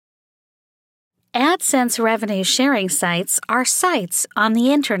Adsense revenue sharing sites are sites on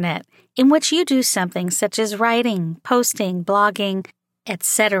the internet in which you do something such as writing, posting, blogging,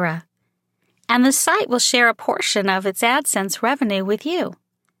 etc. And the site will share a portion of its Adsense revenue with you,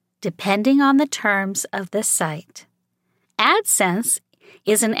 depending on the terms of the site. Adsense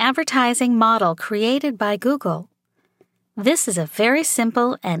is an advertising model created by Google. This is a very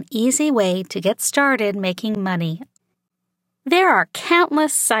simple and easy way to get started making money. There are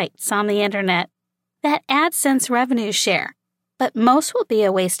countless sites on the internet that Adsense revenue share, but most will be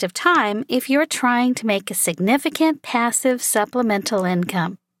a waste of time if you're trying to make a significant passive supplemental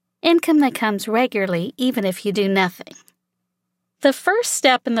income that comes regularly even if you do nothing. The first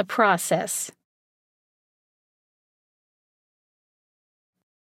step in the process